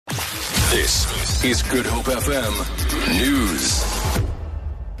This is Good Hope FM News.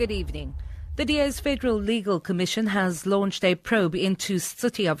 Good evening. The DA's Federal Legal Commission has launched a probe into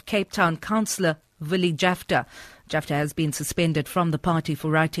City of Cape Town councillor Willie Jaftha. Jaftha has been suspended from the party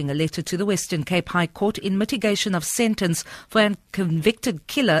for writing a letter to the Western Cape High Court in mitigation of sentence for a convicted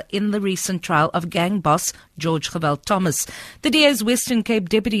killer in the recent trial of gang boss George Geweld Thomas. The DA's Western Cape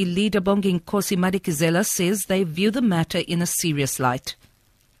Deputy Leader Bonging Kosi Madikizela says they view the matter in a serious light.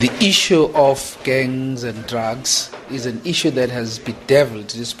 The issue of gangs and drugs is an issue that has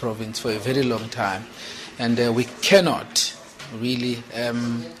bedeviled this province for a very long time, and we cannot really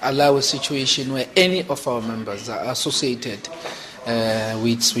allow a situation where any of our members are associated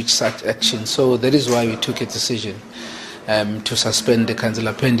with such action. So that is why we took a decision to suspend the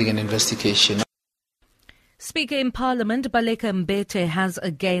councillor pending an investigation. Speaker in Parliament, Baleka Mbete has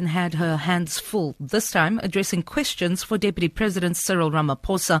again had her hands full, this time addressing questions for Deputy President Cyril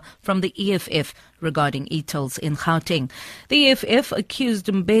Ramaphosa from the EFF regarding e-tolls in Gauteng. The EFF accused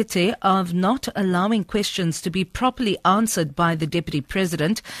Mbete of not allowing questions to be properly answered by the Deputy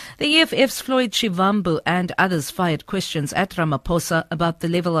President. The EFF's Floyd Shivambu and others fired questions at Ramaphosa about the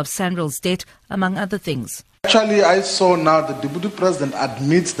level of SANRAL's debt, among other things. Actually, I saw now the Deputy President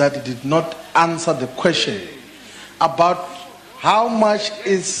admits that he did not answer the question about how much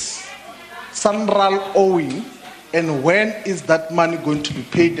is SANRAL owing and when is that money going to be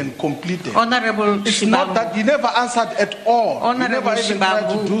paid and completed. Honorable It's Shibabu. not that he never answered at all. Honorable He never even tried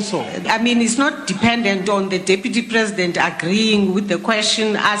Shibabu, to do so. I mean, it's not dependent on the Deputy President agreeing with the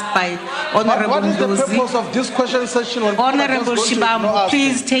question asked by Honorable What is the Ndozi. purpose of this question session? When Honorable people are just going to ignore Shibabu, us?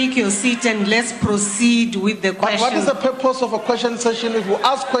 please take your seat and let's proceed with the But question. what is the purpose of a question session if we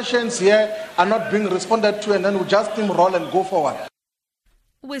ask questions here are not being responded to and then we just steamroll and go forward?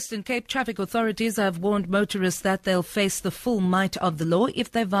 Western Cape traffic authorities have warned motorists that they'll face the full might of the law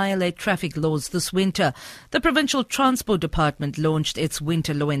if they violate traffic laws this winter. The Provincial Transport Department launched its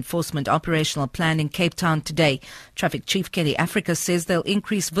winter law enforcement operational plan in Cape Town today. Traffic Chief Kelly Africa says they'll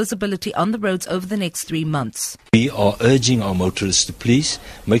increase visibility on the roads over the next 3 months. We are urging our motorists to please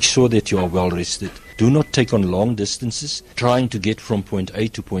make sure that you are well rested. Do not take on long distances, trying to get from point A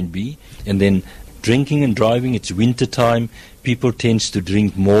to point B, and then drinking and driving. It's winter time. People tend to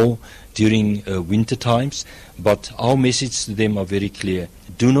drink more during winter times, but our message to them are very clear.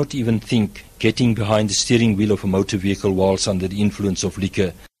 Do not even think getting behind the steering wheel of a motor vehicle whilst under the influence of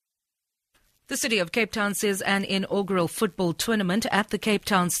liquor. The City of Cape Town says an inaugural football tournament at the Cape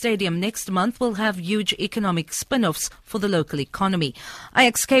Town Stadium next month will have huge economic spin-offs for the local economy.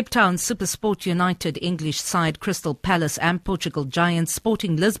 Ajax Cape Town, SuperSport United, English side Crystal Palace and Portugal giants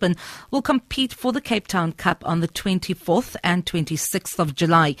Sporting Lisbon will compete for the Cape Town Cup on the 24th and 26th of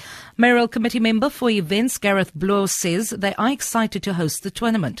July. Mayoral Committee member for events Gareth Bloor says they are excited to host the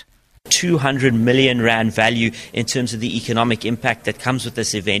tournament. 200 million rand value in terms of the economic impact that comes with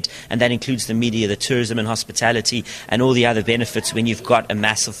this event, and that includes the media, the tourism and hospitality and all the other benefits when you've got a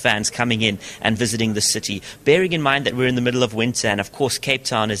mass of fans coming in and visiting the city. Bearing in mind that we're in the middle of winter, and of course Cape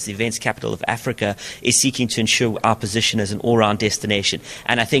Town as the events capital of Africa is seeking to ensure our position as an all-round destination,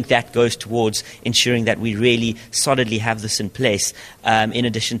 and I think that goes towards ensuring that we really solidly have this in place, in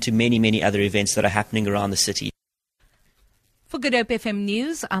addition to many other events that are happening around the city. For Good Hope FM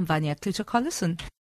News, I'm Vanya Kluter-Collison.